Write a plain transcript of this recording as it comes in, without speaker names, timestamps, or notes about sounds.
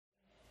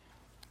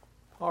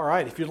All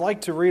right, if you'd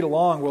like to read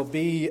along, we'll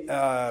be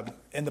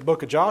in the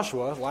book of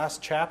Joshua,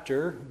 last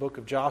chapter, book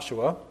of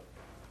Joshua.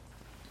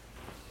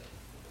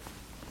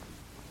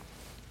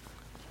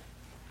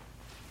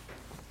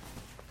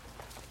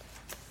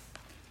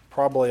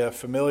 Probably a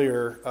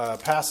familiar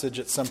passage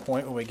at some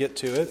point when we get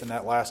to it in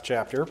that last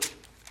chapter.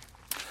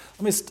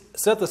 Let me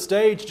set the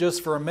stage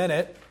just for a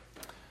minute.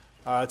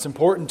 It's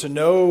important to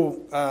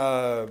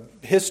know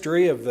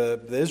history of the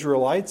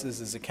Israelites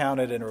as is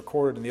accounted and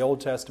recorded in the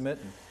Old Testament.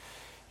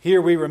 Here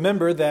we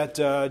remember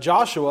that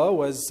Joshua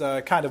was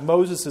kind of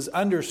Moses'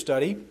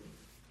 understudy,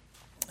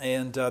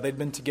 and they'd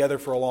been together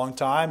for a long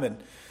time.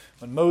 And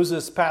when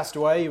Moses passed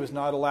away, he was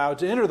not allowed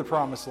to enter the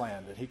Promised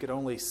Land, and he could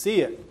only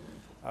see it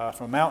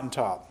from a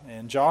mountaintop.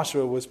 And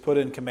Joshua was put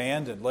in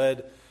command and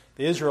led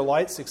the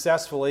Israelites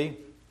successfully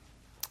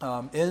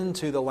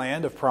into the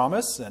land of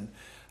promise, and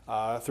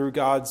through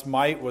God's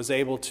might was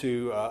able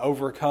to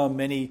overcome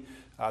many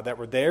that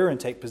were there and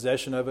take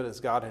possession of it as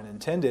God had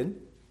intended.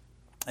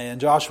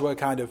 And Joshua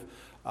kind of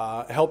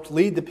helped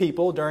lead the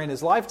people during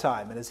his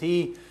lifetime. And as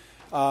he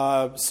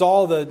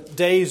saw the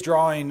days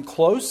drawing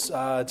close,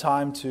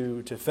 time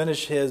to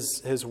finish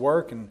his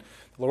work, and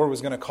the Lord was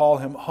going to call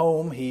him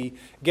home, he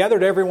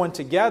gathered everyone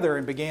together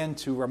and began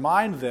to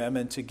remind them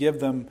and to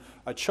give them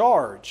a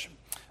charge.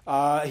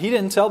 He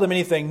didn't tell them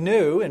anything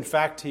new. In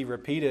fact, he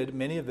repeated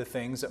many of the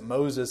things that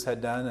Moses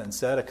had done and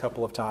said a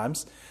couple of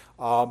times,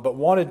 but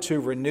wanted to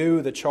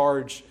renew the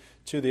charge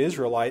to the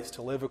Israelites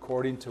to live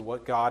according to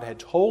what God had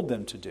told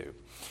them to do.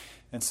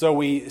 And so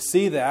we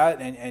see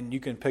that, and you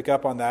can pick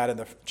up on that in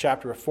the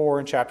chapter 4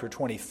 and chapter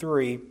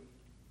 23.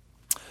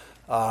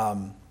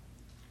 And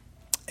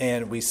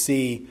we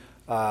see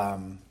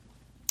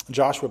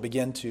Joshua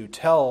begin to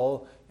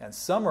tell and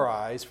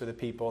summarize for the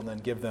people and then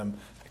give them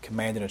a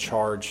command and a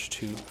charge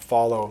to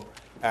follow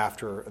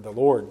after the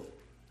Lord.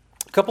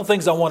 A couple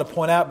things I want to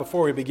point out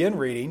before we begin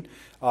reading.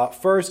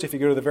 First, if you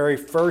go to the very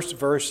first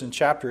verse in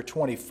chapter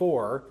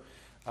 24,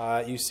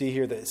 you see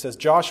here that it says,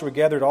 Joshua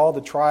gathered all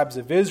the tribes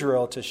of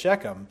Israel to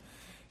Shechem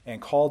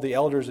and called the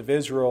elders of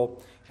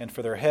Israel and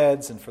for their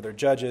heads and for their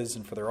judges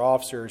and for their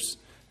officers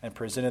and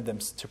presented them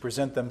to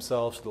present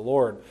themselves to the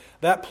Lord.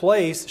 That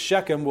place,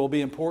 Shechem, will be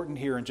important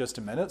here in just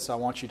a minute, so I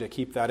want you to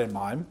keep that in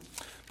mind.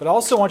 But I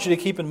also want you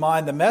to keep in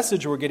mind the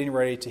message we're getting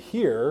ready to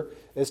hear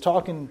is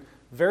talking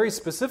very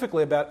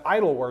specifically about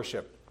idol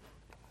worship.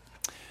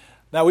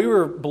 Now, we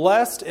were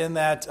blessed in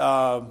that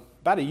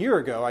about a year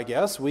ago, I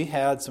guess, we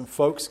had some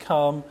folks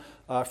come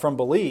from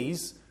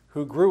Belize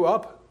who grew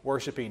up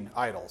worshiping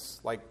idols,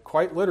 like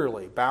quite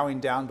literally bowing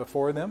down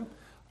before them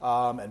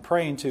and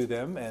praying to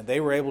them. And they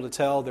were able to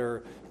tell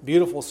their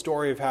beautiful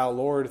story of how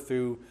Lord,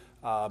 through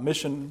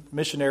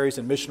missionaries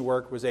and mission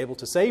work, was able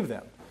to save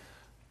them.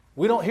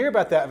 We don't hear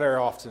about that very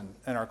often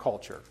in our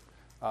culture.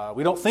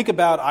 We don't think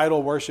about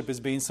idol worship as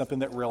being something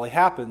that really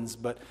happens,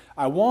 but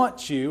I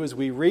want you, as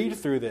we read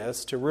through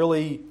this, to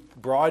really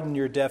broaden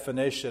your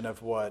definition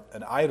of what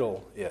an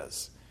idol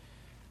is.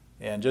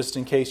 And just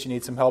in case you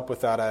need some help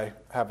with that, I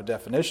have a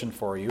definition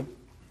for you.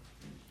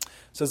 It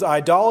says,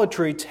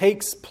 idolatry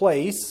takes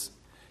place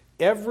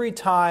every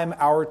time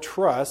our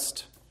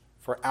trust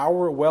for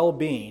our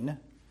well-being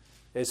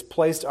is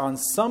placed on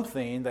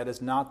something that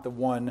is not the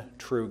one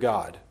true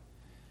God.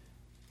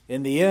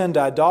 In the end,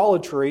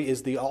 idolatry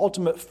is the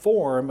ultimate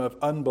form of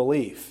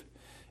unbelief.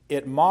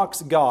 It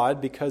mocks God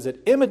because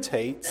it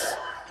imitates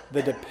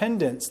the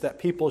dependence that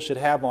people should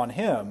have on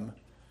Him,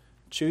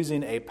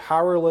 choosing a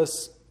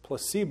powerless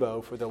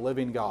placebo for the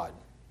living God.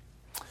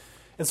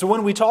 And so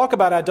when we talk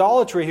about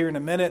idolatry here in a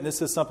minute, and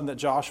this is something that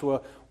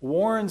Joshua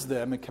warns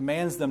them and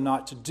commands them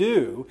not to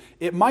do,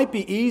 it might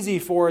be easy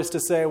for us to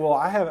say, well,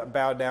 I haven't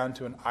bowed down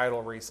to an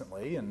idol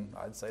recently, and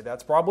I'd say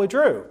that's probably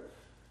true.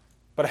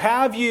 But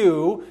have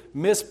you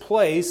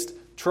misplaced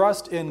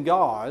trust in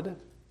God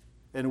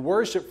and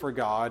worship for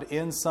God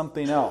in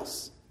something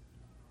else?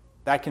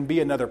 That can be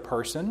another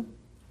person.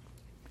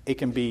 It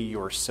can be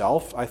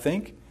yourself, I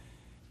think.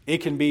 It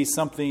can be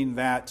something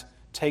that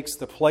takes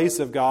the place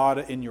of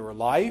God in your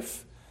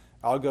life.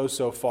 I'll go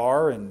so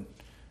far and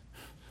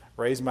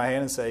raise my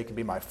hand and say it can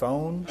be my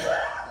phone.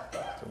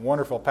 It's a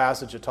wonderful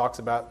passage that talks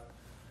about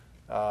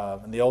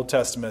in the Old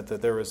Testament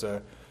that there was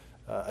a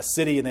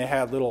city and they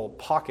had little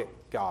pocket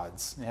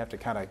gods. You have to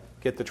kind of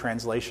get the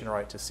translation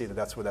right to see that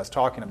that's what that's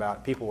talking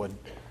about. People would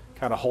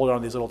kind of hold on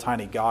to these little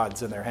tiny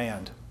gods in their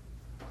hand.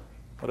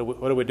 What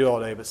do we do all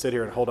day but sit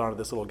here and hold on to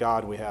this little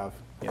God we have,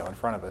 in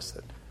front of us?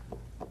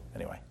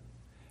 Anyway,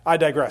 I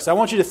digress. I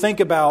want you to think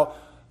about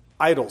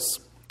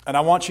idols, and I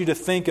want you to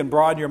think and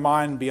broaden your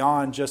mind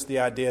beyond just the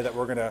idea that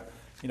we're going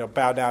to,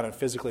 bow down and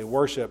physically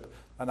worship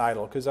an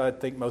idol, because I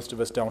think most of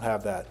us don't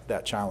have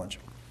that challenge.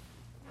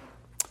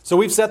 So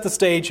we've set the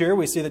stage here.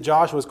 We see that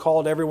Joshua's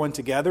called everyone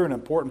together in an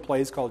important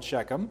place called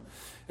Shechem,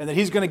 and that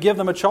he's going to give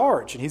them a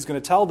charge, and he's going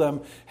to tell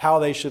them how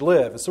they should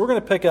live. And so we're going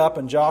to pick up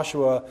in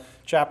Joshua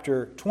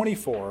chapter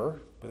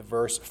 24, with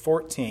verse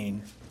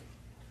 14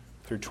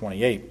 through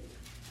 28. It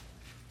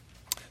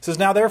says,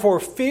 Now therefore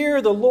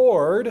fear the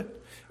Lord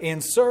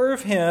and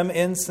serve Him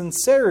in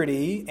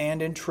sincerity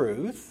and in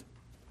truth,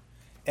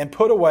 and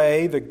put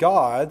away the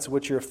gods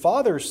which your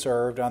fathers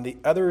served on the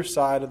other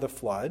side of the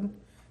flood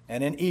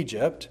and in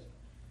Egypt,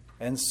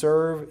 and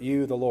serve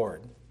you the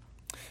Lord.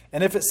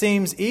 And if it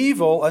seems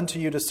evil unto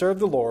you to serve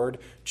the Lord,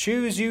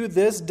 choose you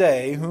this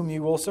day whom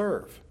you will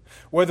serve,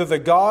 whether the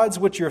gods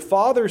which your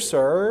fathers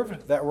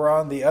served that were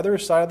on the other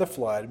side of the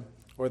flood,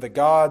 or the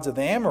gods of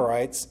the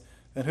Amorites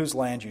in whose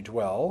land you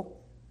dwell.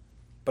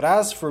 But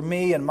as for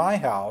me and my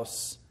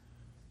house,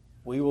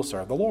 we will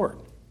serve the Lord.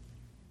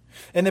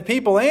 And the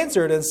people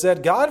answered and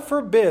said, God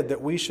forbid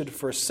that we should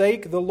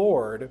forsake the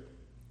Lord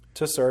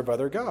to serve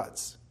other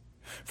gods.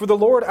 For the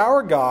Lord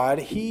our God,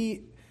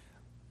 He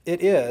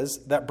it is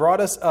that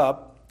brought us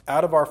up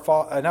out of our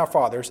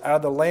fathers out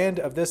of the land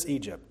of this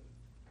Egypt,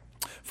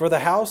 for the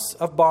house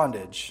of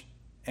bondage,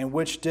 and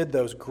which did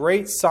those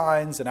great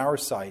signs in our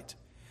sight,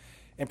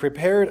 and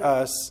prepared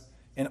us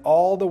in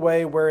all the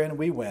way wherein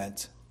we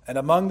went, and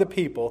among the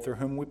people through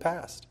whom we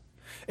passed.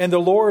 And the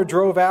Lord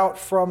drove out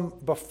from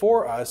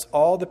before us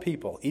all the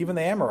people, even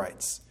the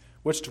Amorites,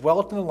 which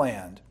dwelt in the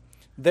land.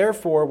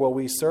 Therefore will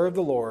we serve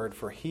the Lord,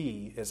 for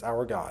He is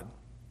our God.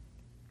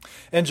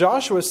 And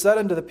Joshua said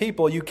unto the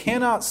people, You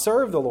cannot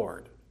serve the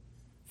Lord,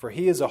 for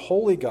He is a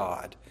holy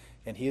God,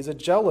 and He is a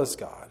jealous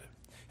God,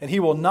 and He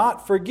will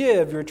not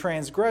forgive your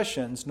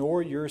transgressions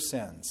nor your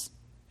sins.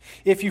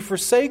 If you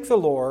forsake the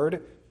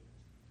Lord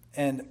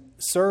and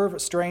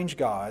serve strange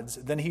gods,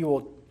 then He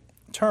will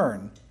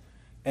turn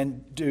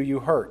and do you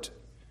hurt,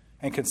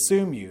 and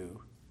consume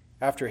you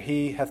after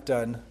He hath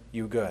done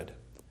you good.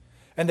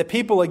 And the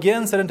people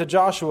again said unto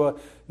Joshua,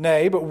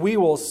 Nay, but we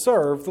will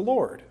serve the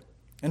Lord.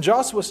 And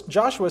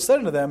Joshua said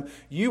unto them,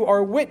 You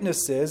are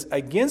witnesses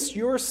against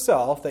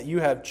yourself that you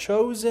have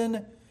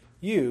chosen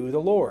you, the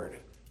Lord,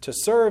 to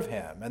serve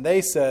Him. And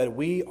they said,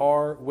 We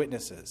are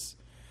witnesses.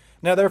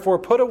 Now therefore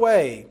put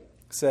away,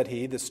 said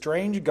he, the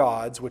strange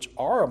gods which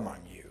are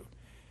among you,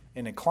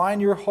 and incline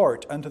your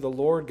heart unto the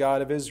Lord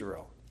God of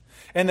Israel.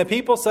 And the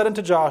people said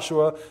unto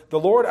Joshua, The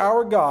Lord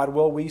our God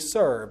will we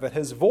serve, and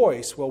His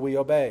voice will we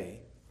obey.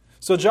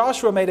 So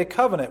Joshua made a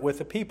covenant with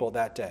the people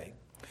that day,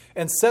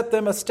 and set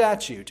them a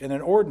statute and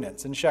an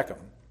ordinance in Shechem.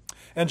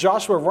 And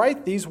Joshua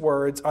wrote these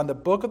words on the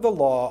book of the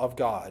law of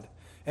God,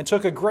 and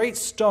took a great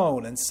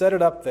stone and set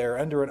it up there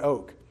under an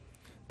oak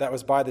that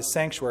was by the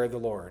sanctuary of the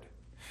Lord.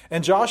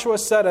 And Joshua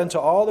said unto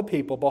all the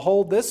people,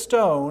 Behold, this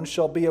stone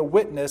shall be a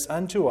witness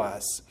unto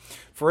us,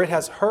 for it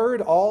has heard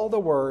all the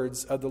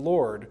words of the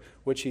Lord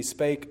which He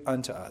spake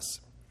unto us.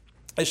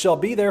 It shall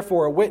be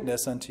therefore a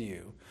witness unto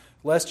you,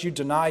 lest you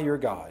deny your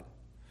God.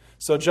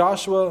 So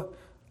Joshua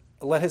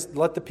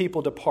let the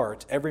people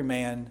depart, every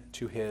man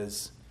to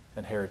his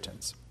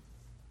inheritance.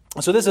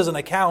 So this is an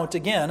account,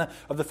 again,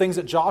 of the things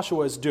that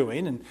Joshua is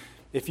doing. And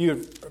if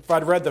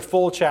I'd read the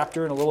full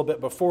chapter and a little bit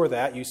before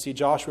that, you see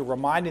Joshua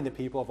reminding the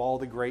people of all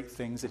the great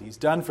things that he's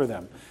done for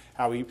them.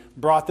 How he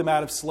brought them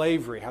out of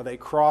slavery, how they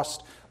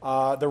crossed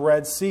the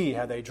Red Sea,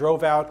 how they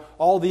drove out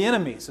all the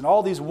enemies, and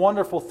all these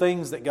wonderful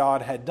things that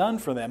God had done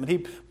for them. And he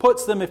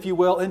puts them, if you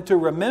will, into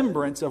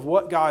remembrance of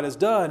what God has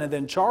done, and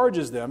then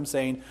charges them,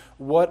 saying,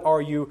 What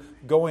are you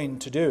going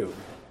to do?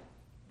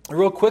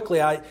 Real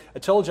quickly, I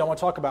told you I want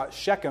to talk about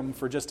Shechem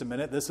for just a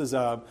minute. This is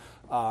an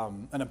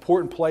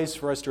important place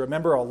for us to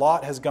remember. A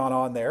lot has gone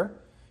on there.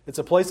 It's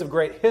a place of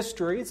great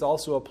history. It's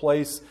also a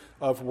place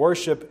of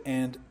worship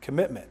and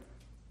commitment.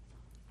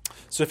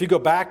 So if you go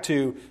back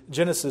to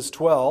Genesis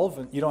 12,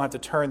 and you don't have to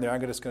turn there,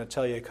 I'm just going to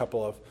tell you a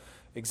couple of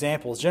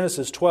examples.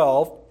 Genesis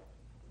 12,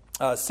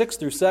 6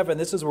 through 7,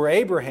 this is where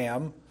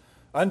Abraham,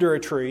 under a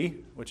tree,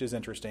 which is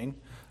interesting,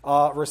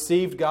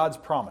 received God's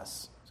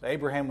promise. So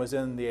Abraham was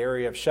in the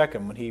area of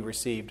Shechem when he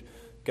received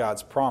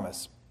God's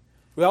promise.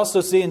 We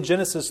also see in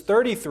Genesis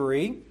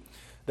 33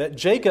 that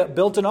Jacob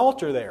built an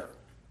altar there.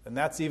 And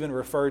that's even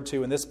referred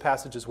to in this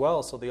passage as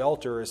well. So the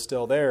altar is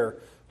still there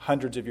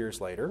hundreds of years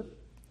later.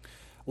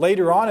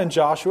 Later on in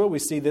Joshua, we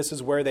see this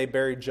is where they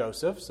buried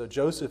Joseph. So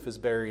Joseph is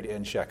buried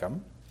in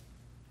Shechem.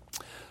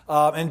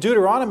 In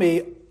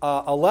Deuteronomy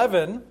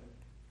 11,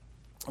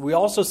 we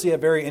also see a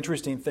very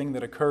interesting thing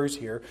that occurs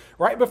here.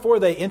 Right before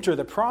they enter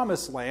the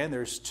promised land,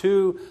 there's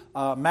two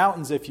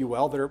mountains, if you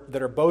will,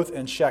 that are both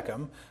in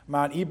Shechem,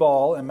 Mount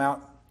Ebal and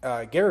Mount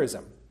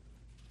Gerizim.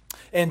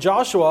 And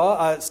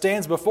Joshua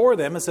stands before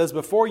them and says,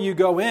 before you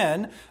go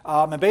in,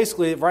 and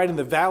basically right in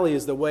the valley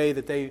is the way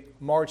that they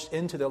marched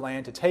into the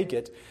land to take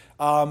it.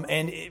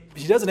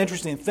 He does an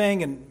interesting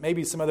thing, and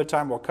maybe some other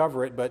time we'll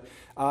cover it, but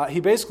he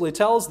basically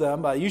tells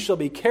them, you shall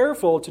be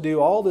careful to do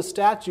all the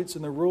statutes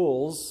and the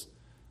rules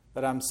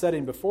that I'm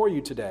setting before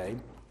you today.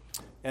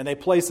 And they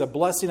place a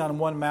blessing on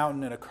one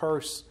mountain and a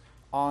curse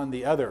on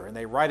the other. And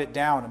they write it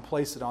down and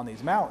place it on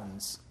these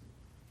mountains.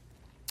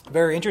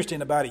 Very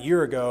interesting, about a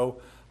year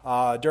ago,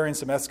 during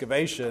some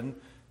excavation,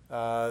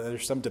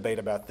 there's some debate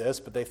about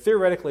this, but they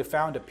theoretically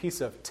found a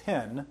piece of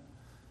tin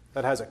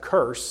that has a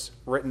curse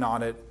written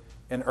on it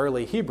in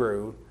early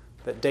Hebrew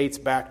that dates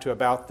back to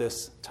about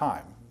this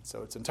time.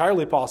 So it's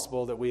entirely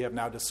possible that we have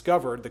now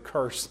discovered the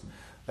curse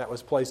that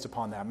was placed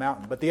upon that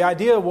mountain. But the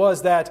idea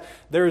was that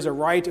there is a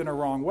right and a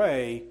wrong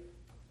way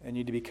and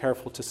you need to be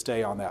careful to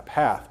stay on that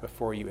path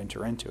before you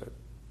enter into it.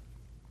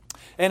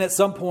 And at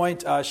some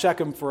point,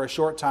 Shechem for a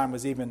short time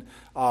was even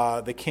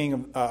the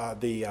king of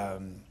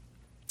the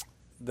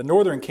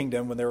northern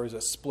kingdom. When there was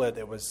a split,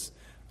 it was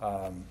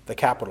the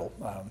capital,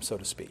 so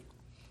to speak.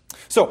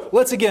 So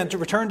let's again to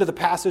return to the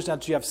passage now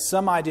that you have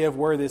some idea of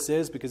where this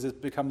is, because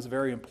it becomes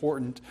very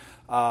important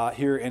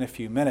here in a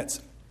few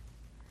minutes.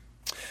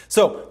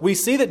 So we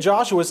see that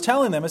Joshua is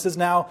telling them, it says,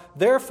 now,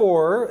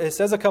 therefore, it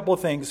says a couple of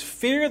things,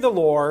 fear the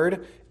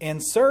Lord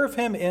and serve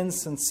him in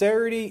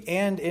sincerity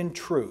and in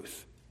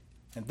truth.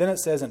 And then it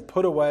says, and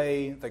put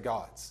away the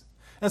gods.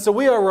 And so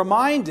we are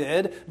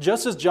reminded,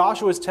 just as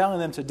Joshua is telling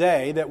them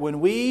today, that when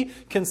we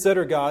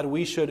consider God,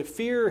 we should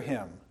fear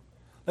him.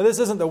 Now, this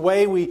isn't the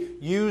way we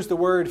use the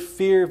word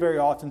fear very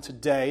often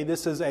today.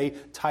 This is a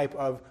type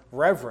of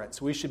reverence.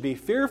 We should be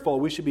fearful.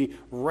 We should be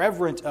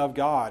reverent of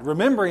God,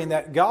 remembering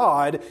that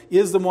God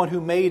is the one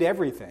who made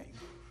everything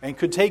and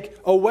could take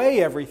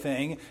away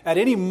everything at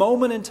any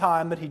moment in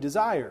time that he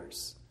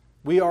desires.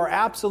 We are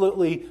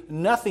absolutely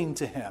nothing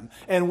to him.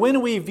 And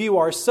when we view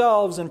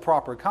ourselves in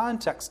proper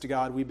context to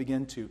God, we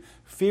begin to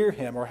fear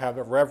him or have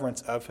a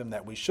reverence of him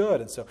that we should.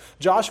 And so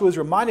Joshua is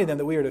reminding them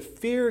that we are to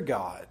fear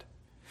God.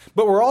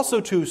 But we're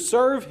also to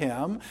serve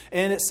him,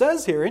 and it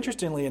says here,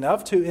 interestingly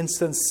enough, to in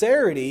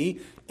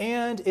sincerity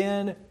and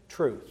in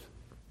truth.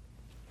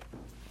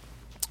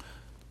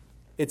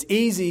 It's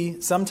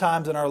easy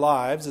sometimes in our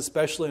lives,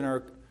 especially in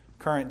our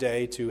current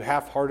day, to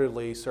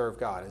half-heartedly serve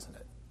God, isn't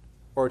it?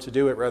 Or to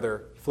do it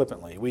rather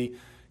flippantly. We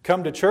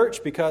come to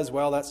church because,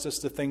 well, that's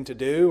just a thing to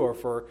do, or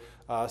for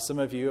some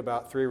of you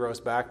about 3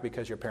 rows back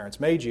because your parents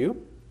made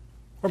you,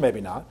 or maybe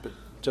not, but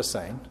just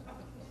saying.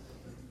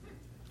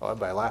 Oh,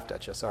 everybody laughed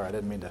at you. Sorry, I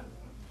didn't mean to.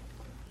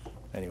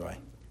 Anyway,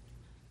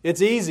 it's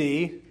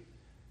easy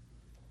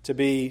to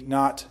be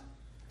not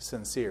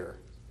sincere,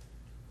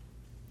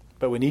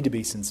 but we need to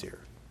be sincere.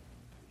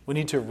 We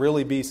need to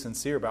really be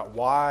sincere about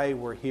why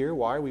we're here,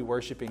 why are we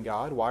worshiping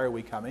God, why are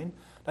we coming.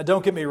 Now,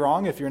 don't get me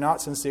wrong, if you're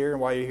not sincere and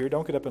why you're here,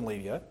 don't get up and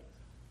leave yet.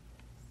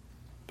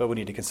 But we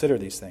need to consider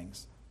these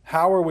things.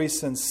 How are we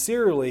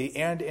sincerely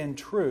and in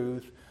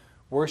truth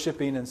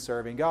worshiping and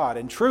serving God?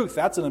 In truth,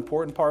 that's an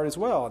important part as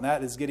well, and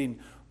that is getting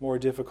more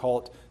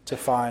difficult to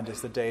find as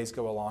the days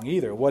go along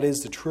either. What is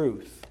the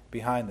truth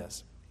behind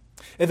this?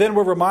 And then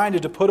we're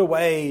reminded to put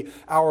away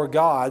our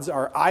gods,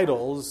 our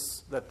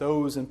idols, that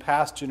those in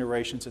past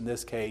generations, in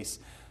this case,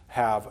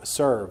 have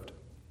served.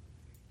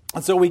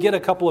 And so we get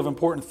a couple of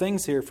important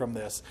things here from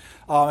this.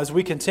 As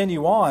we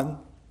continue on,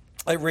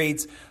 it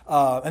reads,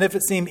 and if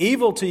it seem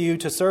evil to you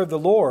to serve the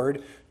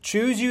Lord,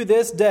 choose you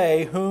this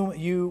day whom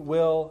you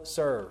will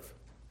serve.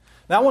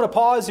 Now I want to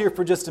pause here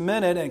for just a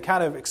minute and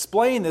kind of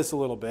explain this a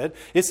little bit.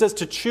 It says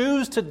to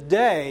choose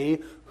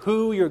today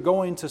who you're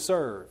going to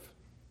serve.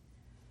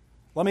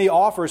 Let me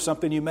offer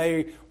something you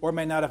may or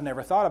may not have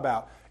never thought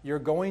about. You're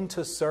going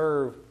to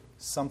serve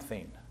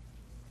something.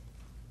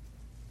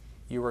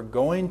 You are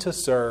going to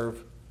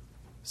serve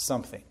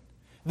something.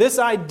 This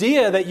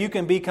idea that you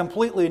can be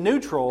completely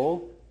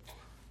neutral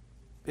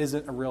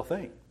isn't a real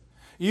thing.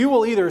 You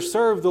will either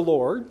serve the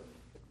Lord,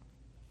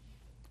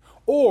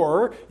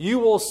 or you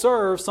will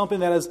serve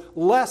something that is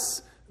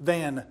less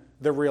than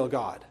the real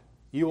God.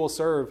 You will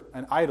serve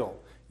an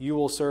idol. You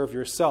will serve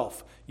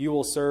yourself. You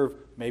will serve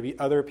maybe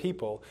other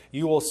people.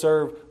 You will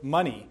serve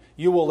money.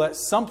 You will let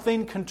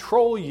something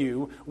control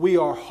you. We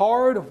are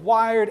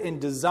hardwired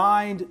and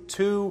designed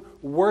to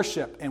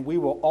worship, and we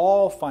will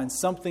all find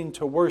something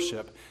to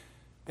worship.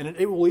 And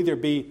it will either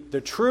be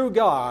the true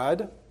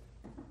God,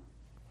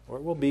 or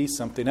it will be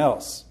something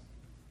else.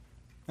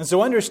 And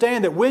so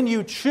understand that when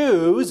you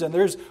choose, and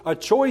there's a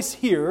choice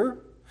here,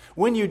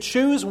 when you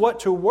choose what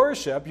to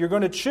worship, you're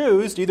going to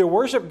choose to either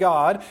worship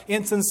God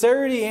in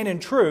sincerity and in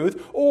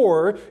truth,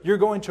 or you're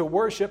going to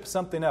worship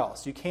something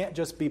else. You can't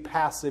just be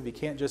passive. You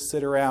can't just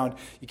sit around.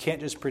 You can't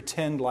just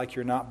pretend like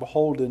you're not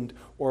beholden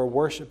or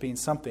worshiping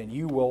something.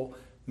 You will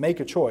make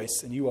a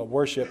choice and you will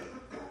worship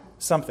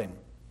something.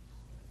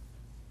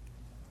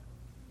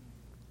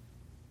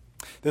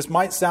 This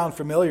might sound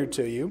familiar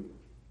to you.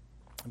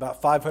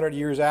 About 500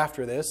 years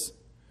after this,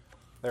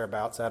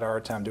 thereabouts, I had a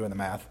hard time doing the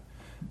math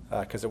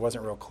because it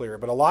wasn't real clear.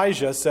 But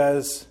Elijah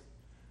says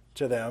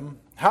to them,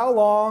 how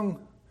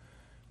long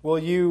will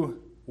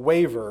you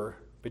waver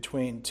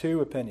between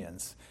two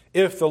opinions?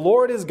 If the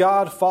Lord is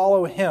God,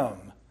 follow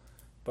him.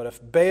 But if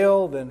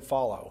Baal, then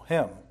follow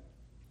him.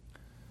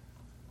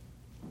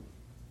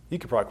 You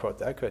could probably quote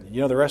that, couldn't you?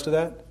 You know the rest of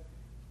that?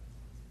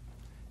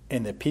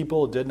 And the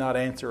people did not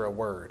answer a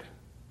word.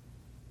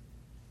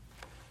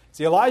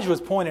 See, Elijah was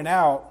pointing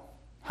out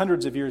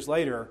hundreds of years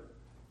later,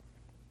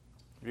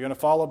 if you're going to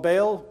follow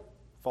Baal,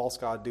 false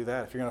god, do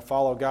that. If you're going to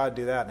follow God,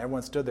 do that. And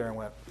everyone stood there and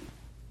went.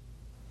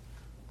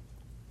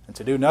 And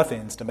to do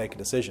nothing is to make a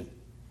decision.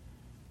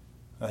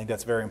 I think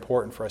that's very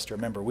important for us to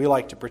remember. We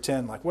like to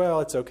pretend like,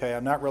 well, it's okay.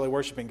 I'm not really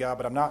worshiping God,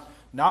 but I'm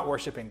not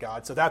worshiping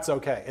God, so that's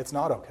okay. It's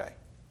not okay.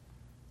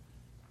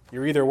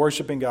 You're either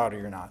worshiping God or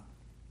you're not.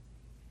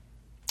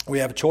 We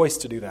have a choice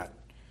to do that.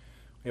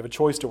 We have a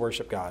choice to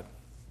worship God.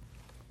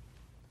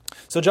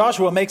 So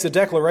Joshua makes a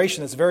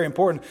declaration that's very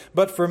important.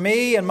 But for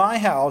me and my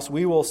house,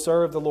 we will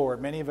serve the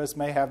Lord. Many of us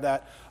may have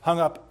that hung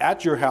up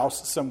at your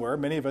house somewhere.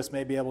 Many of us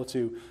may be able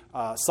to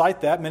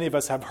cite that. Many of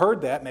us have heard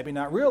that, maybe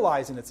not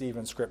realizing it's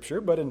even Scripture,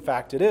 but in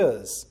fact it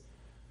is.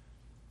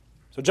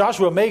 So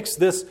Joshua makes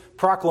this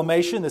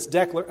proclamation, this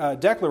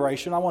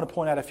declaration. I want to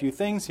point out a few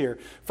things here.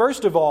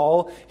 First of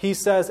all, he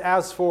says,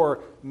 as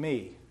for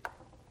me.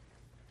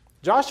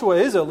 Joshua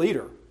is a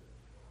leader.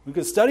 We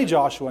could study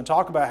Joshua and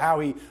talk about how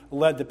he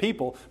led the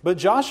people. But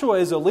Joshua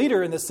is a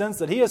leader in the sense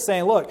that he is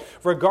saying, look,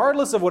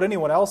 regardless of what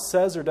anyone else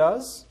says or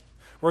does,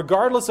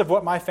 regardless of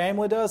what my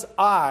family does,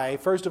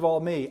 first of all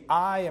me,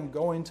 I am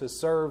going to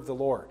serve the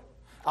Lord.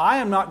 I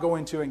am not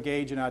going to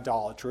engage in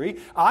idolatry.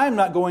 I am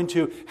not going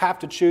to have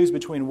to choose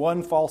between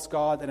one false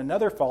god and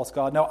another false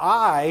god. No,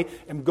 I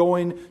am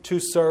going to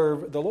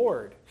serve the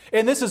Lord.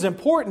 And this is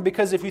important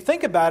because if you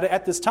think about it,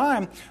 at this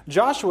time,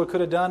 Joshua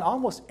could have done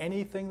almost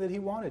anything that he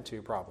wanted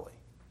to, probably.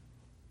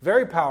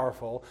 Very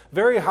powerful,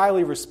 very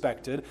highly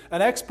respected,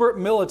 an expert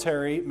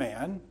military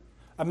man,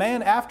 a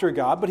man after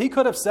God, but he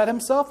could have set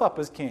himself up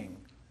as king.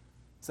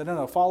 Said,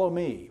 no, follow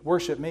me,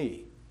 worship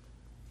me.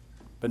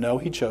 But no,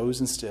 he chose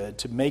instead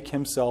to make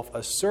himself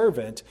a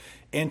servant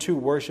and to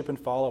worship and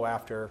follow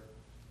after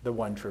the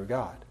one true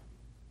God.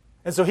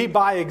 And so he,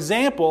 by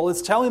example,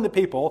 is telling the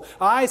people,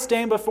 I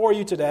stand before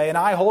you today and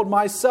I hold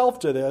myself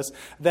to this,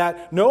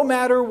 that no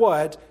matter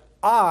what,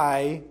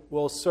 I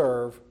will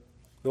serve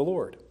the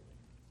Lord.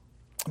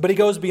 But he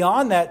goes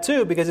beyond that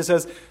too, because it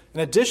says,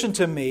 in addition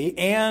to me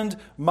and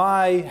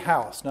my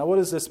house. Now, what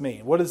does this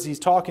mean? What is he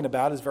talking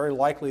about is very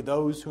likely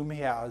those whom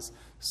he has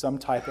some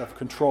type of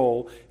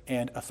control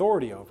and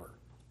authority over.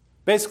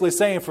 Basically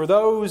saying, for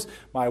those,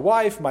 my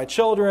wife, my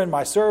children,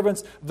 my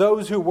servants,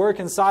 those who work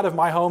inside of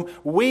my home,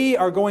 we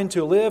are going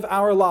to live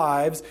our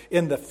lives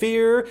in the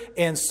fear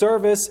and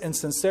service and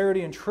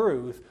sincerity and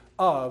truth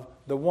of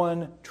the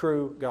one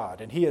true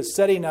God. And he is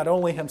setting not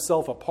only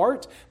himself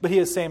apart, but he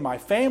is saying, my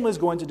family is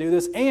going to do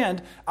this,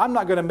 and I'm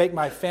not going to make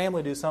my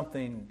family do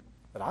something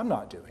that I'm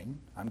not doing.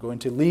 I'm going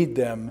to lead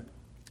them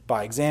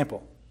by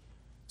example.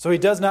 So he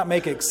does not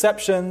make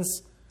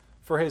exceptions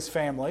for his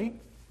family,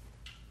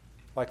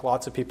 like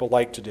lots of people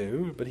like to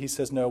do, but he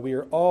says, no, we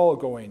are all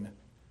going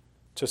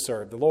to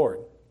serve the Lord.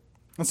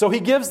 And so he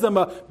gives them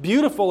a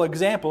beautiful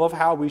example of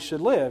how we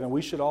should live, and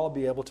we should all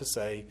be able to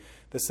say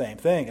the same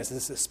thing. This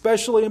is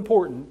especially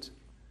important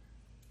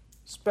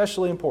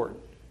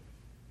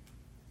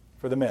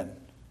for the men,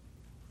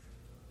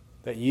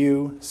 that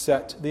you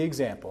set the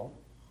example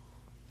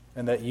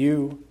and that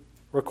you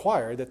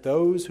require that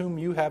those whom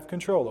you have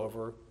control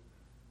over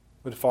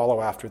would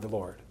follow after the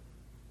Lord.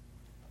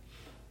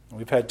 And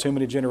we've had too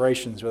many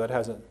generations where that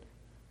hasn't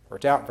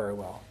worked out very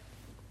well,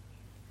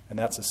 and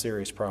that's a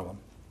serious problem.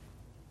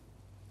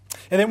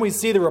 And then we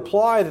see the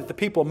reply that the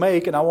people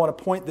make, and I want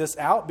to point this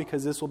out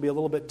because this will be a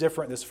little bit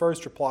different, this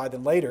first reply,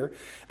 than later.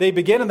 They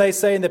begin and they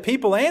say, and the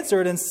people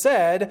answered and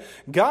said,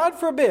 God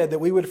forbid that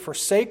we would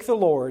forsake the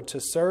Lord to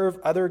serve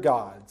other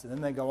gods. And then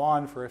they go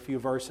on for a few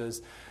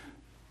verses,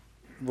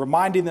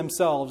 reminding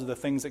themselves of the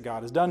things that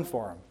God has done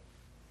for them.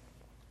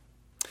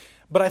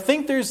 But I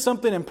think there's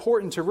something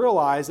important to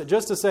realize, that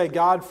just to say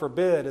God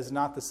forbid is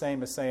not the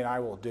same as saying I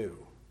will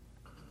do.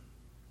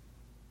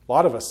 A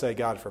lot of us say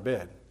God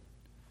forbid.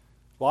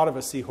 A lot of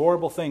us see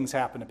horrible things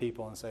happen to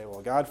people and say,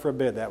 well, God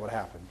forbid that would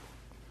happen.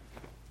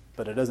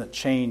 But it doesn't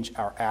change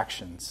our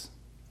actions.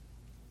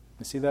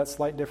 You see that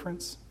slight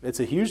difference? It's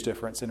a huge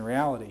difference in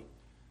reality.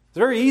 It's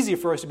very easy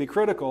for us to be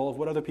critical of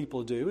what other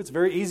people do. It's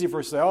very easy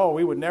for us to say, oh,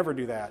 we would never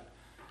do that.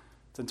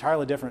 It's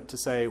entirely different to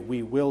say,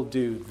 we will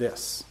do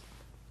this.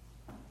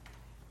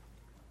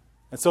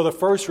 And so the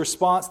first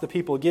response the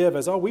people give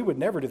is, oh, we would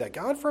never do that.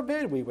 God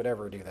forbid we would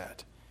ever do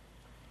that.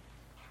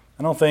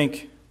 I don't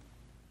think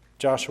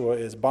Joshua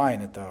is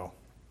buying it, though.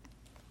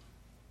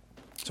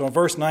 So in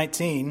verse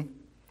 19,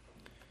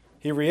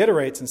 he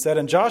reiterates and said,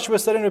 and Joshua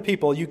said unto the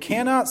people, you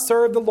cannot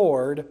serve the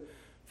Lord,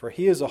 for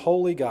he is a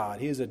holy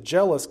God. He is a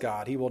jealous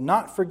God. He will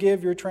not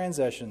forgive your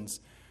transgressions,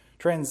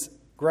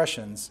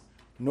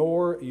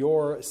 nor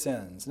your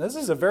sins. And this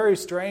is a very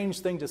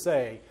strange thing to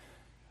say.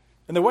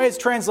 And the way it's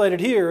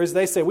translated here is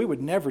they say, we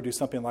would never do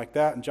something like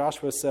that. And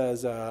Joshua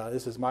says,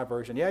 this is my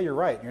version, yeah, you're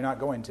right, you're not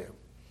going to.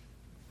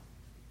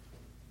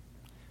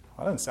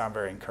 Well, that doesn't sound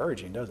very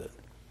encouraging, does it?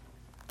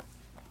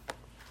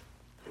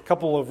 A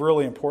couple of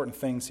really important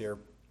things here.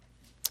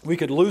 We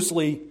could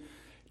loosely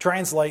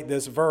translate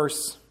this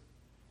verse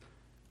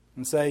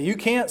and say, you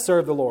can't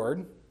serve the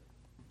Lord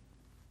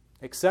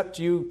except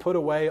you put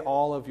away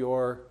all of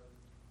your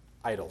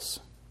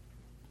idols.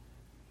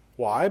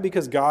 Why?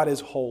 Because God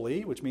is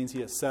holy, which means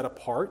he is set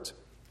apart,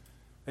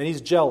 and he's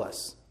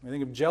jealous. I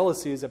think of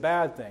jealousy as a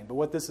bad thing, but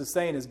what this is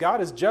saying is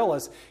God is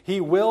jealous. He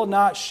will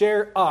not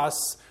share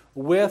us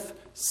with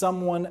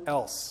someone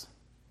else.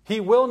 He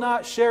will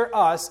not share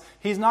us.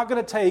 He's not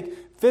going to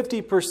take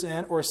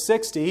 50% or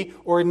 60%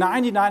 or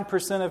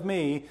 99% of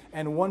me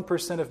and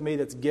 1% of me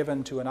that's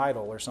given to an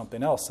idol or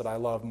something else that I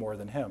love more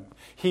than Him.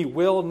 He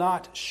will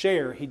not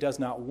share. He does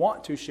not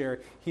want to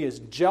share. He is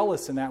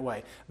jealous in that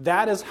way.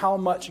 That is how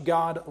much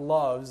God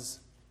loves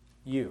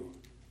you.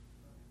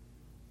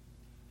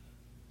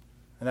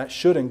 And that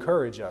should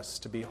encourage us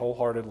to be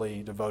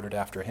wholeheartedly devoted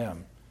after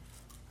Him.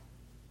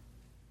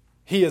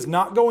 He is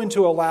not going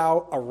to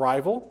allow a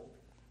rival.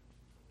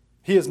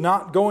 He is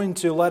not going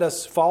to let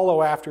us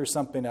follow after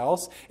something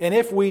else. And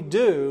if we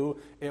do,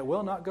 it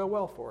will not go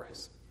well for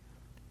us.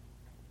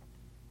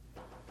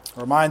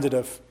 I'm reminded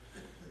of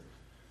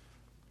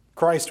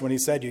Christ when He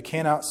said, you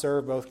cannot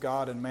serve both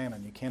God and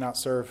mammon. You cannot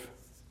serve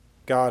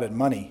God and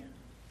money.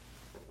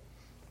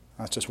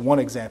 That's just one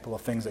example of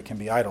things that can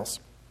be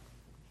idols.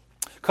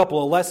 A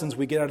couple of lessons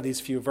we get out of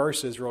these few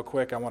verses real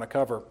quick I want to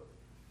cover.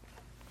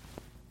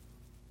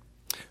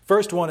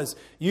 First one is,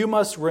 you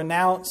must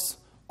renounce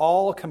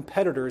all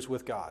competitors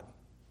with God.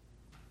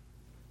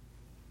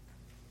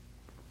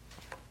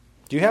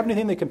 Do you have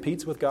anything that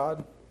competes with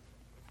God?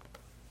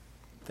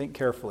 Think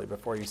carefully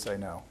before you say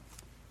no.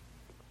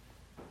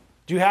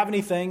 Do you have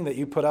anything that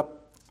you put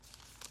up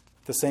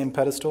the same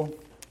pedestal? Be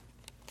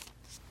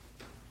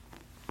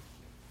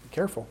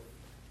careful.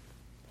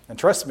 And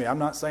trust me, I'm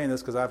not saying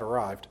this because I've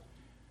arrived.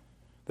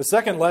 The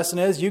second lesson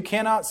is, you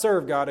cannot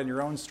serve God in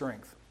your own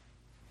strength.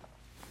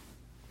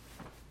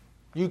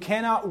 You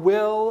cannot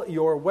will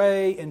your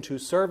way into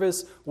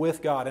service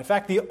with God. In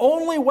fact, the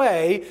only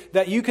way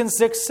that you can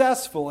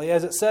successfully,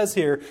 as it says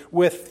here,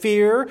 with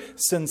fear,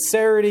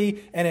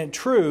 sincerity, and in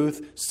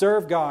truth,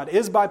 serve God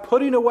is by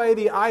putting away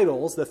the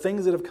idols, the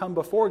things that have come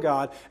before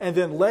God, and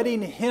then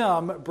letting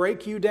Him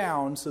break you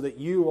down so that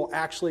you will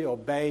actually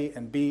obey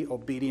and be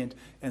obedient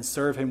and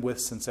serve Him with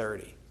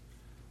sincerity.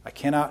 I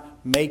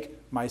cannot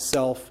make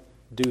myself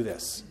do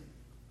this.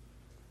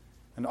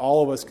 And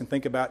all of us can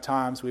think about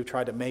times we've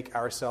tried to make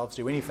ourselves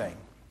do anything.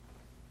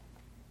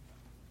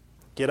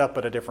 Get up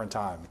at a different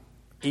time.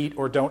 Eat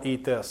or don't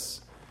eat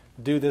this.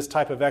 Do this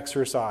type of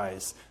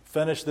exercise.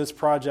 Finish this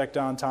project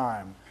on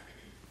time.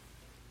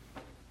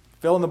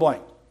 Fill in the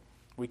blank.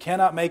 We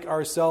cannot make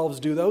ourselves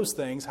do those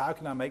things. How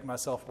can I make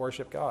myself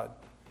worship God?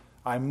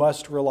 I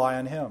must rely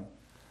on Him.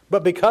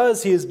 But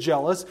because He is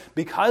jealous,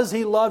 because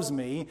He loves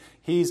me,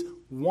 He's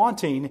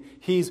wanting,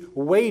 He's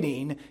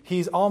waiting,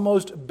 He's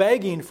almost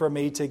begging for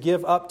me to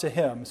give up to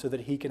Him so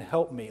that He can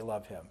help me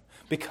love Him.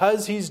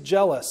 Because He's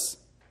jealous,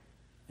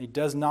 He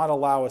does not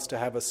allow us to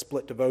have a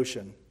split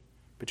devotion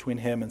between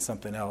Him and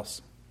something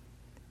else.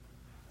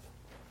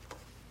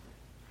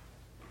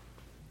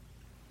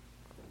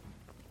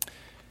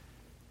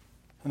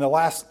 And the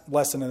last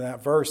lesson in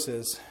that verse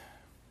is,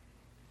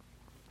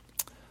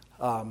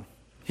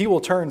 He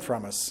will turn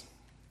from us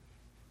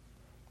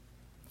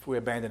if we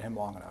abandon Him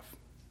long enough.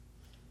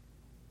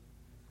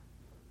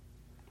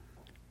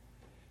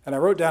 And I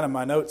wrote down in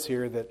my notes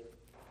here that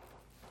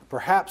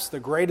perhaps the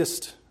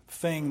greatest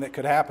thing that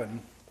could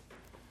happen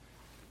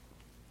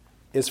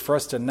is for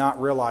us to not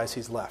realize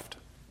He's left.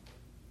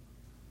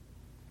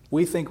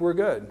 We think we're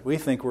good. We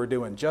think we're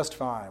doing just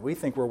fine. We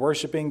think we're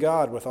worshiping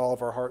God with all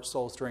of our heart,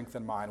 soul, strength,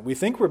 and mind. We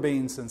think we're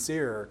being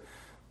sincere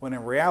when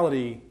in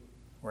reality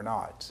we're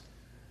not.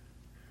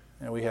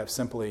 And we have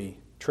simply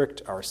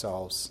tricked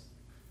ourselves.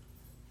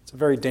 It's a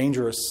very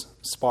dangerous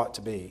spot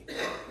to be.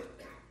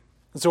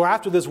 And so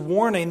after this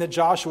warning that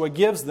Joshua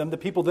gives them, the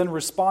people then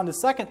respond a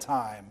second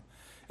time.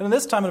 And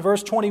this time in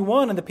verse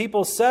 21, and the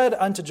people said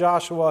unto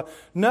Joshua,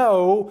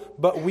 no,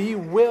 but we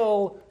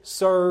will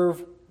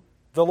serve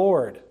the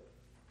Lord.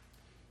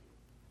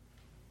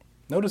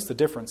 Notice the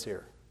difference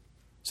here.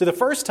 So the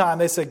first time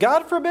they said,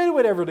 God forbid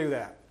we'd ever do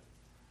that.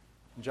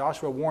 And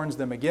Joshua warns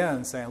them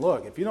again, saying,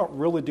 look, if you don't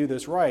really do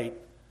this right,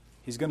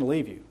 He's going to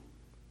leave you.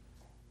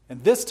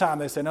 And this time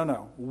they say,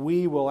 no,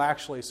 we will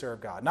actually serve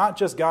God. Not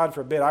just God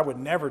forbid, I would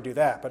never do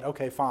that, but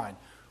okay, fine.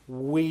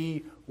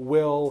 We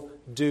will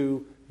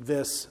do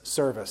this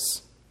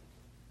service.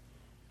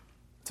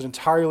 It's an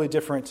entirely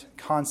different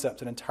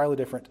concept, an entirely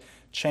different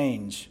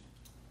change.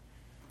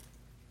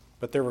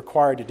 But they're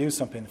required to do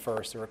something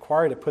first. They're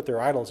required to put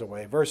their idols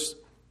away. Verse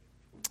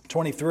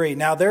 23,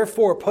 now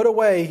therefore put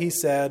away, he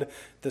said,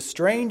 the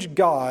strange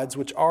gods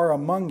which are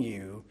among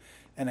you,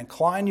 and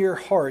incline your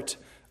heart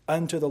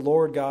unto the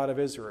Lord God of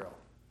Israel.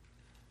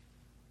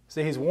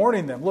 See, He's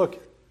warning them,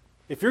 look,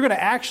 if you're going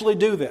to actually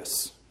do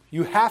this,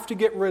 you have to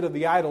get rid of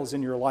the idols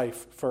in your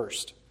life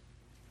first.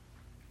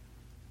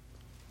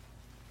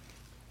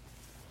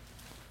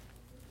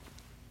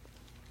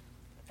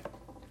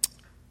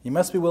 You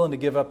must be willing to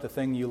give up the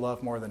thing you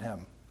love more than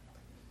Him,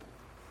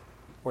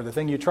 or the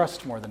thing you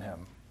trust more than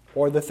Him,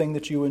 or the thing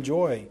that you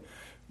enjoy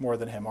more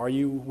than Him. Are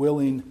you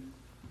willing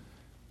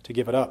to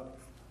give it up?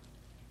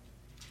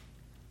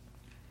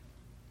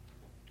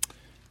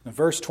 In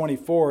verse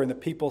 24, and the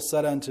people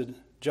said unto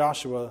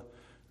Joshua,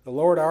 the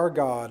Lord our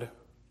God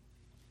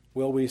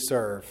will we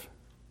serve,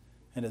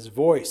 and His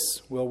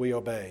voice will we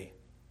obey.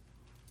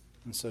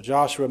 And so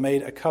Joshua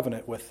made a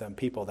covenant with them,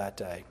 people, that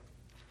day.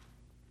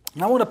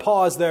 And I want to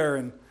pause there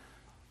and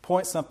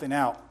point something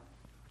out.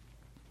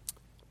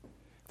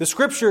 The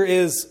Scripture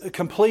is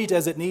complete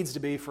as it needs to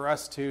be for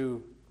us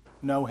to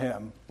know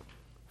Him,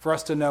 for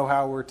us to know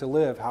how we're to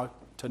live, how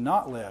to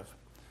not live.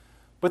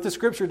 But the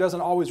Scripture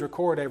doesn't always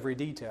record every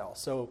detail.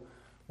 So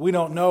we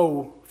don't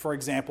know, for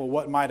example,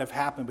 what might have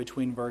happened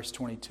between verse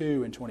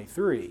 22 and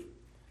 23.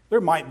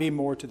 There might be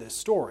more to this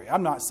story.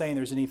 I'm not saying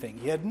there's anything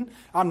hidden.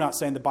 I'm not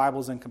saying the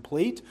Bible's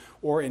incomplete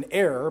or in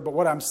error. But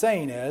what I'm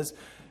saying is,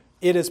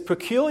 it is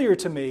peculiar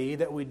to me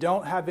that we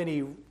don't have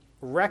any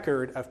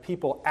record of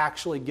people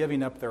actually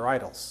giving up their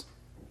idols.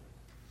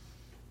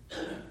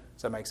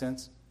 Does that make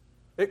sense?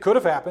 It could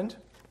have happened.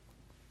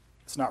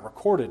 It's not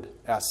recorded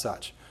as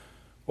such.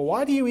 Well,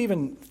 why do you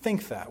even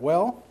think that?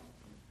 Well,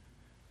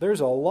 there's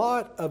a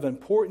lot of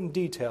important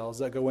details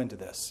that go into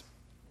this.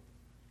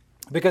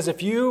 Because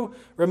if you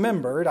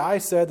remembered, I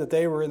said that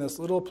they were in this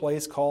little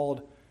place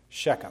called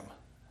Shechem.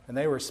 And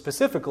they were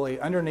specifically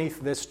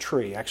underneath this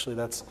tree. Actually,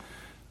 that's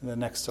the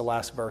next to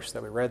last verse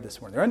that we read this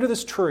morning. They're under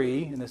this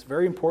tree in this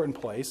very important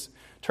place.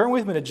 Turn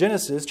with me to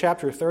Genesis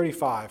chapter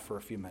 35 for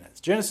a few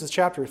minutes. Genesis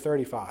chapter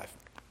 35.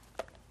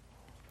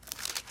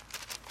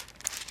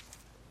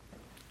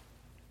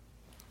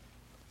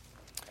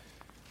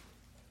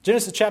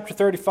 Genesis chapter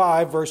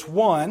 35, verse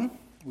 1,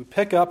 we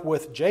pick up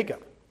with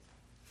Jacob.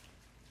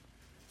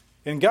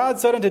 And God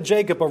said unto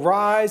Jacob,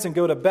 Arise and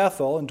go to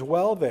Bethel and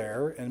dwell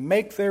there, and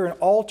make there an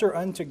altar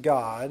unto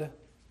God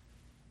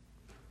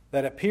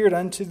that appeared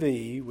unto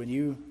thee when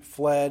you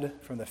fled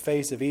from the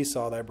face of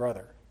Esau thy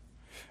brother.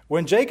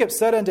 When Jacob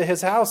said unto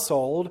his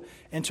household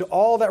and to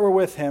all that were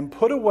with him,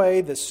 Put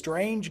away the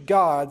strange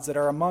gods that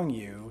are among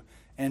you,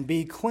 and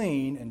be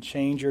clean, and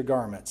change your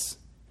garments.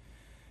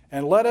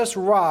 And let us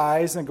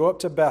rise and go up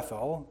to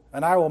Bethel,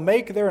 and I will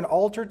make there an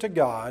altar to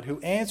God, who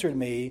answered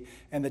me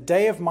in the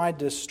day of my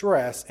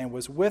distress, and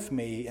was with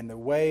me in the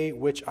way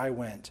which I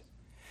went.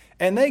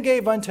 And they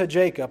gave unto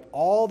Jacob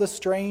all the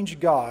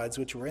strange gods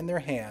which were in their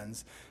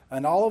hands,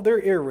 and all of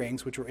their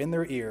earrings which were in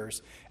their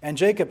ears. And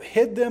Jacob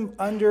hid them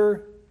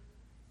under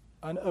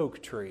an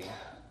oak tree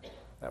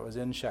that was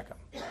in Shechem.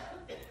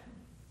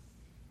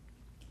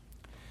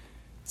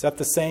 Is that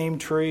the same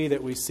tree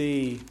that we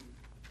see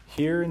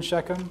here in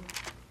Shechem?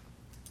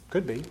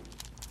 Could be.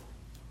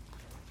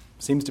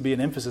 Seems to be an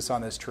emphasis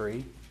on this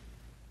tree.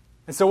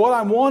 And so what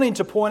I'm wanting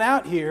to point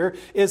out here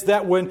is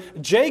that when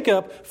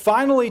Jacob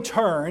finally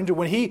turned,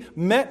 when he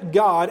met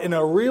God in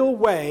a real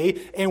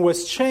way and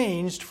was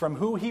changed from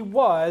who he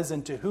was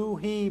into who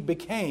he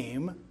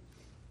became,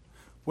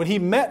 when he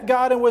met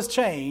God and was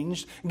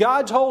changed,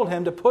 God told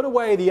him to put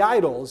away the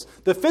idols,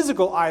 the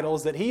physical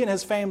idols that he and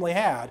his family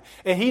had.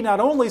 And he not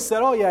only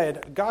said, oh yeah,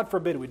 God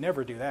forbid we'd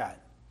never do that.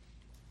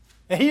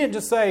 And he didn't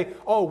just say,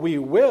 oh, we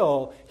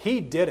will.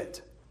 He did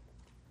it.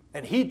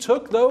 And he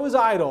took those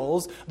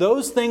idols,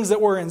 those things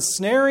that were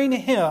ensnaring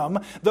him,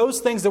 those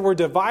things that were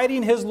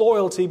dividing his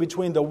loyalty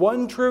between the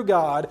one true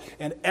God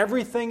and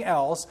everything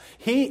else.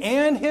 He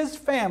and his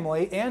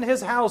family and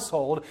his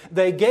household,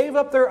 they gave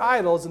up their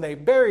idols and they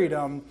buried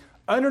them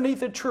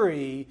underneath a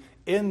tree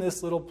in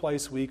this little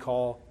place we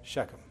call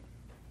Shechem.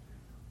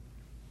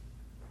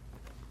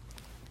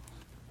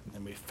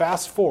 And we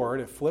fast forward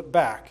and flip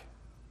back.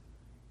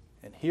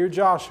 And here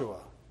Joshua,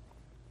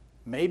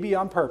 maybe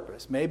on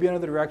purpose, maybe under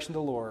the direction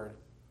of the Lord,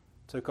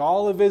 took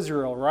all of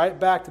Israel right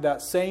back to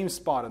that same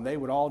spot, and they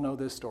would all know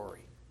this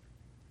story.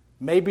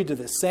 Maybe to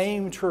the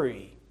same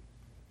tree,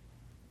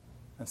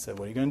 and said,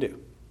 what are you going to do?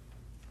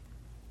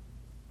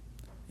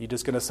 You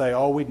just going to say,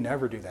 oh, we'd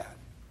never do that?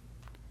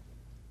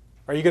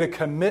 Are you going to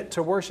commit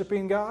to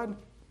worshiping God?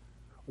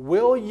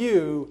 Will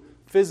you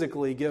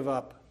physically give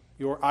up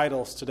your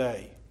idols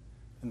today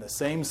in the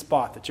same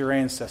spot that your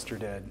ancestor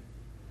did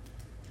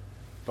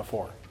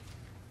before?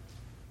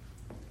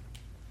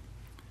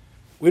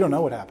 We don't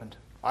know what happened.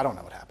 I don't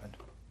know what happened.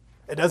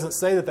 It doesn't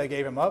say that they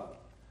gave him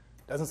up.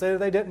 It doesn't say that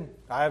they didn't.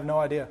 I have no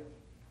idea.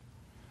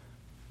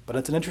 But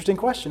it's an interesting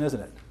question,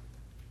 isn't it?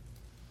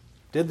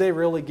 Did they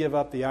really give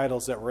up the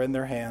idols that were in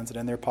their hands and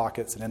in their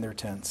pockets and in their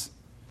tents?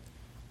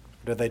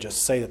 Or did they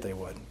just say that they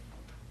would?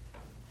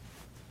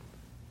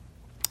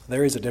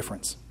 There is a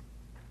difference.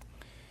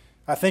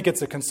 I think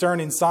it's a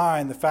concerning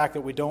sign, the fact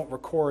that we don't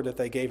record that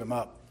they gave him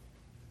up.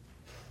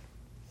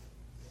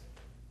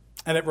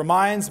 And it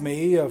reminds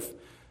me of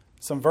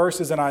some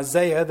verses in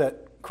Isaiah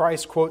that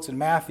Christ quotes in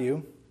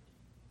Matthew.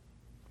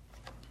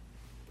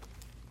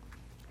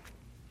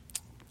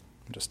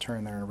 I'll just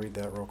turn there and read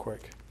that real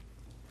quick.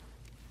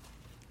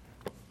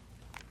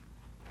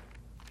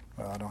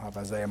 Well, I don't have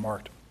Isaiah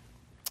marked.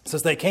 It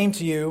says, they came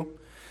to you.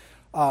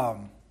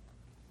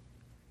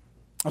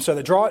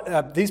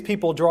 These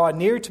people draw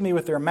near to me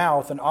with their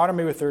mouth and honor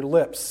me with their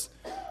lips,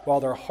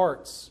 while their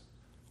hearts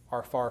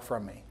are far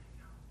from me.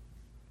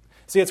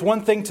 See, it's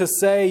one thing to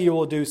say you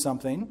will do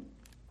something.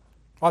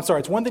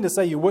 It's one thing to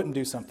say you wouldn't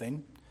do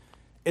something.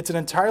 It's an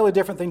entirely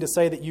different thing to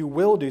say that you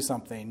will do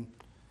something.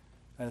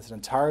 And it's an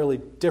entirely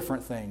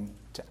different thing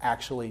to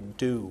actually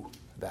do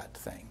that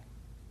thing.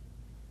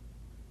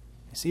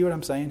 You see what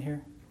I'm saying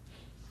here?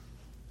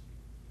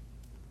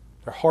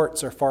 Their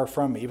hearts are far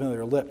from me, even though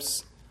their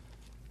lips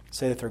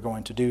say that they're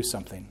going to do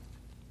something.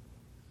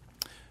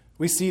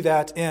 We see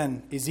that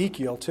in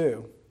Ezekiel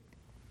too.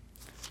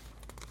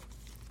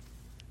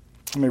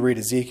 Let me read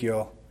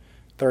Ezekiel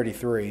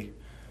 33,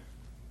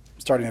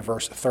 starting in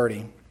verse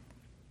 30.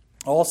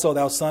 Also,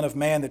 thou son of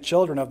man, the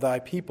children of thy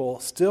people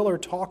still are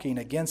talking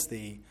against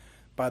thee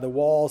by the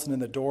walls and in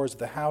the doors of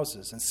the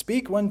houses, and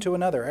speak one to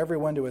another, every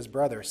one to his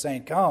brother,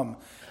 saying, Come,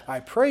 I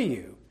pray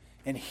you,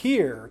 and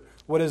hear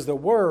what is the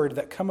word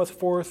that cometh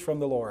forth from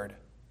the Lord.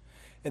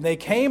 And they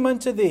came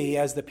unto thee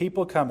as the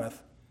people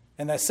cometh,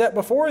 and they set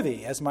before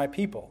thee as my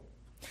people.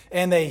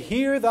 And they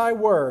hear thy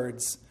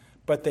words,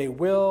 but they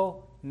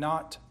will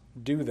not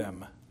do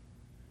them.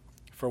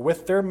 For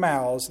with their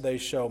mouths they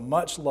show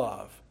much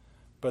love,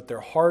 but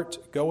their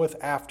heart goeth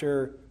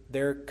after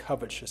their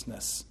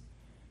covetousness.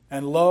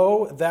 And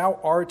lo, thou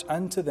art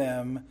unto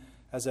them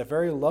as a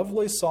very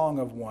lovely song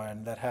of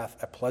one that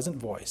hath a pleasant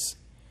voice,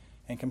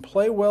 and can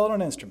play well on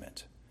an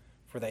instrument.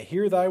 For they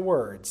hear thy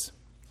words,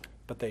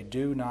 but they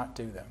do not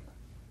do them.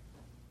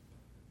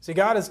 See,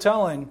 God is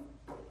telling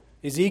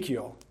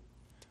Ezekiel,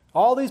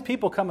 all these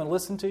people come and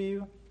listen to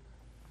you.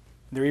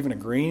 They're even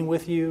agreeing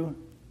with you,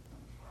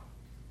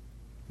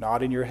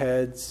 nodding your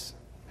heads,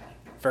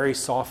 very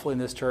softly in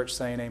this church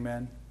saying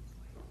amen,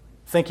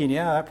 thinking,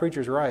 yeah, that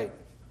preacher's right.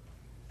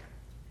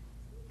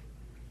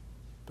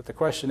 But the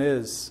question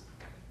is,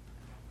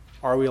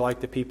 are we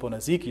like the people in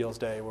Ezekiel's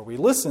day where we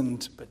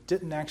listened but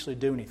didn't actually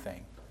do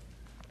anything?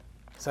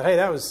 Said, hey,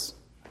 that was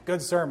a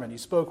good sermon. You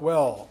spoke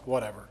well,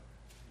 whatever.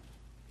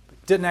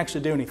 But didn't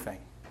actually do anything.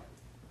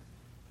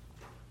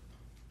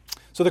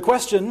 So the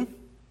question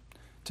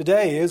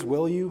today is,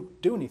 will you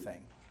do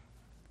anything?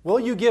 Will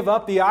you give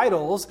up the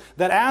idols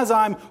that as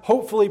I'm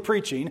hopefully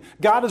preaching,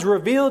 God has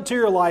revealed to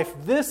your life,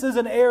 this is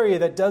an area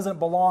that doesn't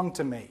belong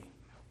to me.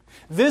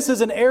 This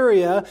is an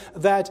area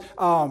that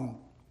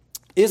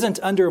isn't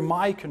under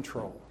my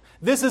control.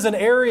 This is an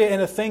area and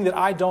a thing that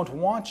I don't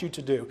want you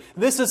to do.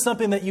 This is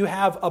something that you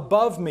have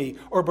above me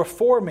or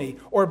before me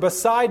or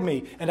beside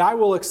me, and I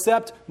will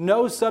accept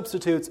no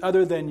substitutes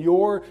other than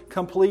your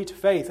complete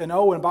faith. And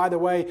oh, and by the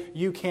way,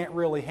 you can't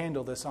really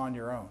handle this on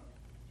your own.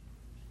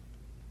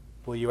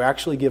 Will you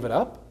actually give it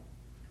up?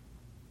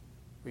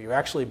 Will you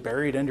actually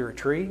bury it under a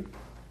tree?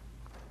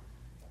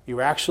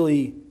 You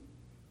actually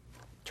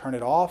turn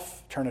it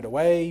off, turn it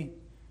away?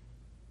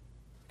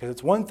 Because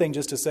it's one thing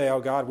just to say, oh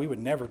God, we would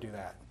never do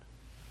that.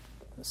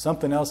 It's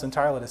something else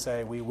entirely to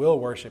say, we will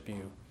worship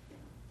you.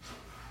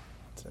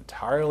 It's an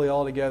entirely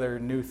altogether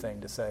new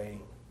thing to say,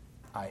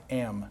 I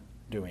am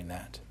doing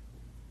that.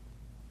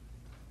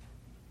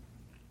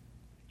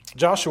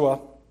 Joshua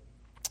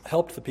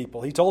helped the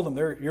people. He told them,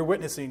 you're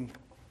witnessing,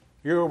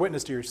 you're a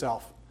witness to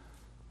yourself.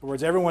 In other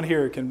words, everyone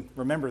here can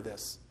remember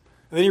this.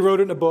 And then he wrote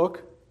it in a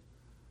book.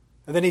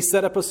 And then he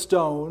set up a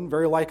stone,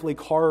 very likely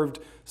carved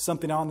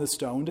something on the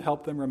stone to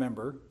help them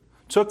remember.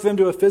 Took them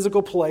to a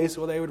physical place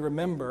where they would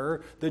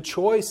remember the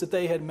choice that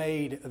they had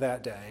made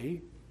that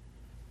day.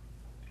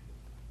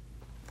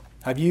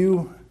 Have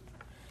you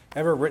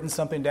ever written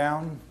something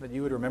down that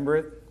you would remember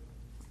it?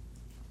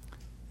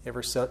 You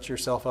ever set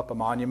yourself up a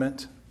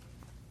monument?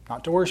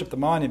 Not to worship the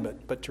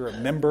monument, but to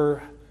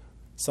remember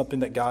something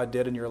that God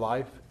did in your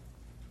life?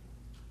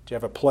 Do you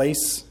have a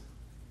place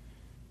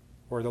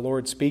where the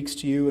Lord speaks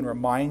to you and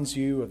reminds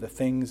you of the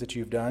things that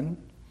you've done?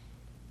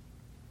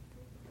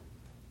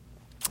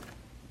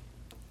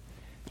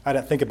 I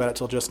didn't think about it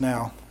till just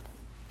now.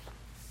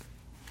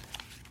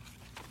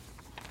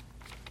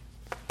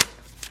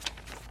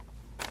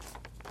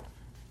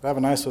 I have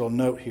a nice little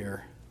note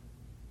here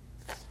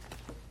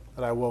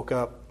that I woke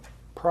up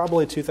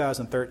probably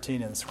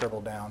 2013 and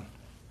scribbled down.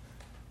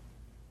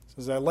 It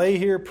says, I lay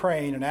here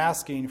praying and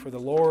asking for the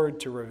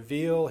Lord to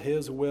reveal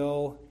His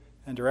will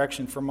and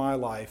direction for my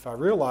life. I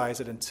realize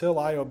that until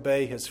I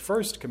obey His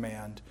first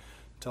command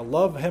to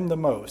love Him the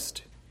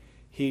most,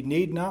 He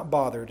need not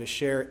bother to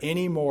share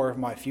any more of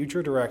my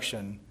future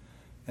direction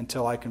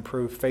until I can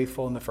prove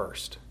faithful in the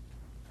first.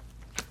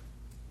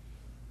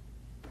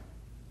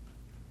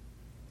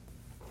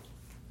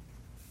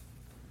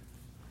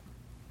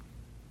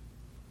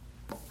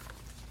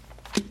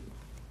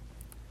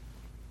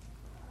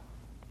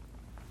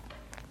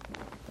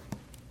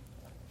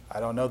 I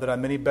don't know that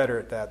I'm any better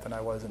at that than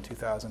I was in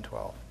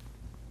 2012.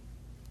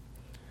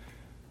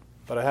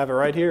 But I have it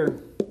right here,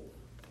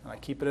 and I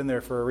keep it in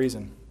there for a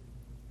reason.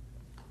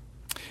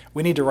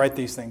 We need to write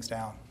these things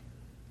down.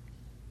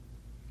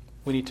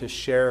 We need to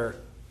share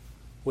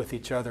with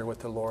each other what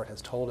the Lord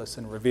has told us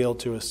and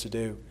revealed to us to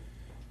do.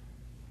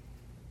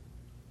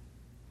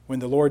 When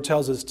the Lord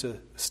tells us to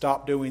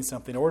stop doing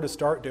something or to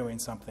start doing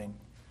something,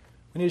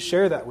 we need to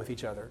share that with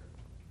each other.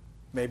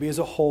 Maybe as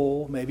a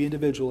whole, maybe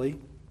individually,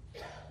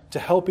 to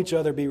help each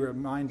other be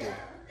reminded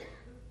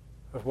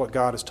of what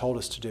God has told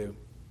us to do.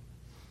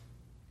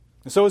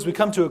 And so as we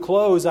come to a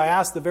close, I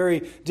ask the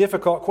very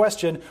difficult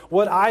question,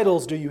 what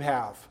idols do you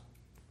have?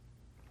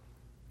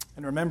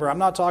 And remember, I'm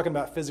not talking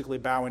about physically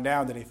bowing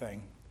down to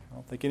anything. I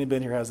don't think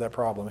anybody here has that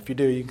problem. If you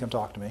do, you can come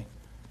talk to me.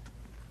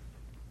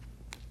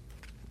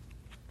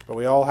 But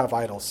we all have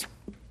idols.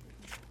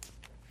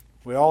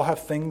 We all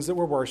have things that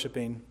we're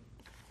worshiping,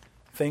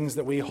 things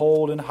that we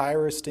hold in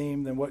higher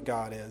esteem than what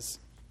God is,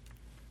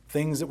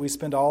 things that we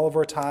spend all of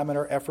our time and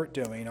our effort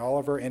doing, all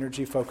of our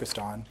energy focused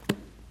on.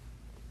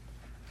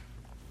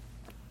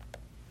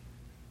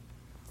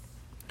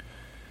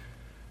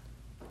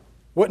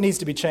 What needs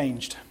to be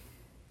changed?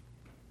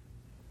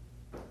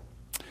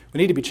 We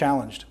need to be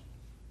challenged.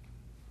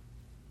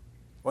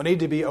 We need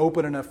to be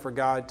open enough for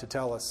God to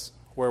tell us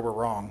where we're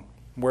wrong,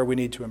 where we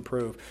need to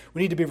improve.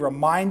 We need to be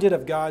reminded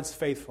of God's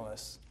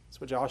faithfulness.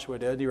 That's what Joshua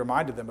did. He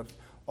reminded them of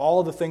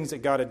all the things that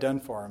God had done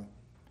for him.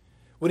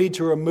 We need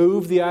to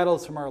remove the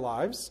idols from our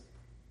lives.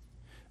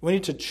 We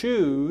need to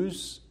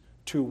choose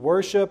to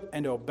worship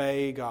and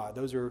obey God.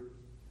 Those are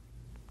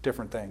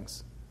different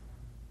things.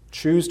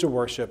 Choose to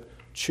worship,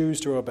 choose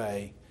to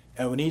obey,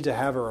 and we need to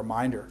have a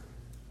reminder.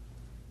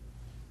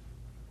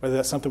 Whether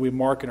that's something we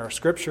mark in our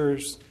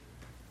scriptures.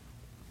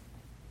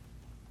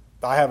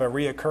 I have a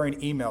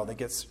reoccurring email that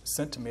gets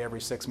sent to me every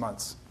 6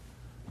 months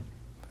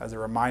as a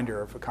reminder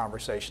of a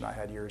conversation I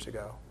had years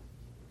ago.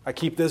 I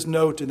keep this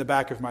note in the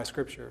back of my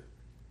scripture.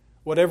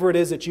 Whatever it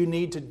is that you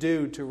need to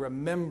do to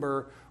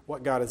remember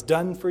what God has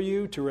done for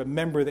you, to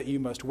remember that you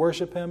must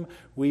worship Him,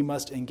 we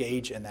must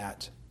engage in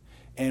that.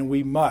 And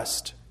we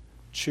must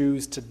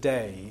choose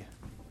today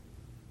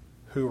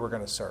who we're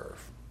going to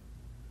serve.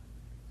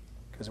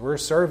 Because we're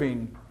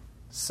serving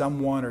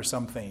someone or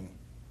something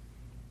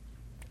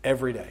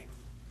every day.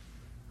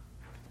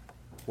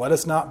 Let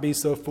us not be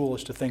so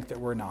foolish to think that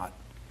we're not.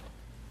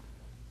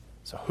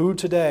 So who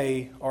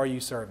today are you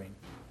serving?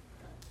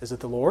 Is it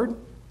the Lord?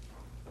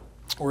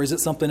 Or is it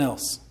something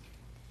else?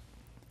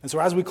 And so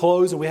as we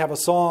close and we have a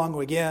song,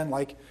 again,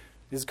 like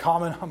is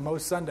common on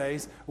most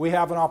Sundays, we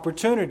have an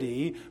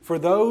opportunity for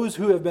those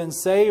who have been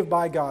saved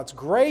by God's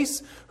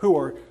grace, who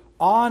are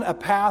on a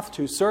path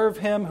to serve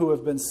Him, who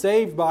have been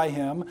saved by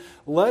Him.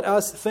 Let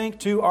us think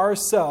to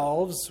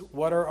ourselves,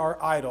 what are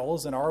our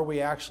idols, and are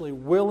we actually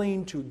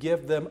willing to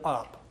give them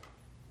up?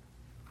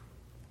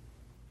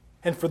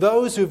 And for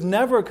those who've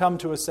never come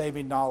to a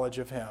saving knowledge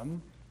of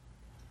Him,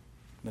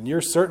 then you're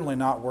certainly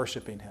not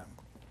worshiping Him.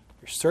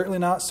 You're certainly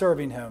not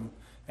serving Him,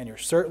 and you're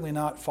certainly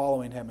not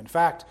following Him. In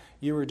fact,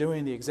 you are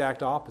doing the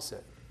exact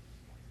opposite.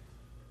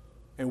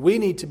 And we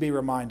need to be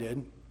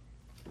reminded,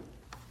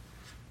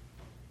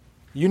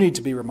 you need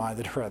to be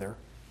reminded, rather,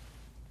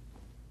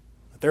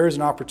 that there is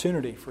an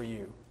opportunity for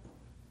you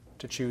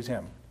to choose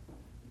Him.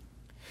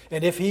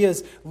 And if He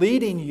is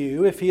leading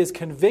you, if He is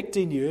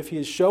convicting you, if He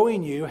is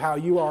showing you how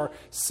you are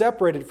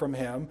separated from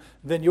Him,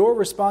 then your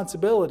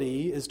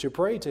responsibility is to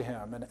pray to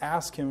Him and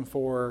ask Him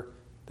for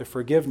the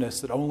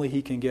forgiveness that only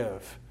He can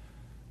give,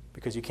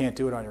 because you can't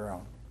do it on your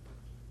own.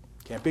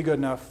 Can't be good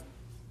enough.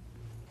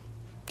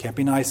 Can't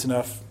be nice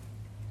enough.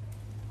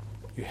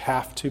 You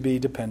have to be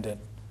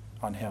dependent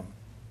on Him.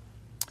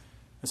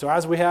 And so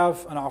as we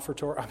have an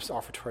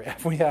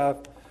if we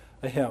have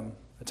a hymn,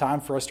 a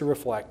time for us to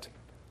reflect,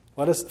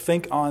 let us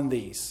think on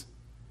these,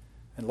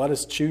 and let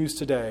us choose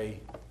today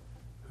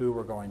who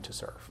we're going to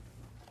serve.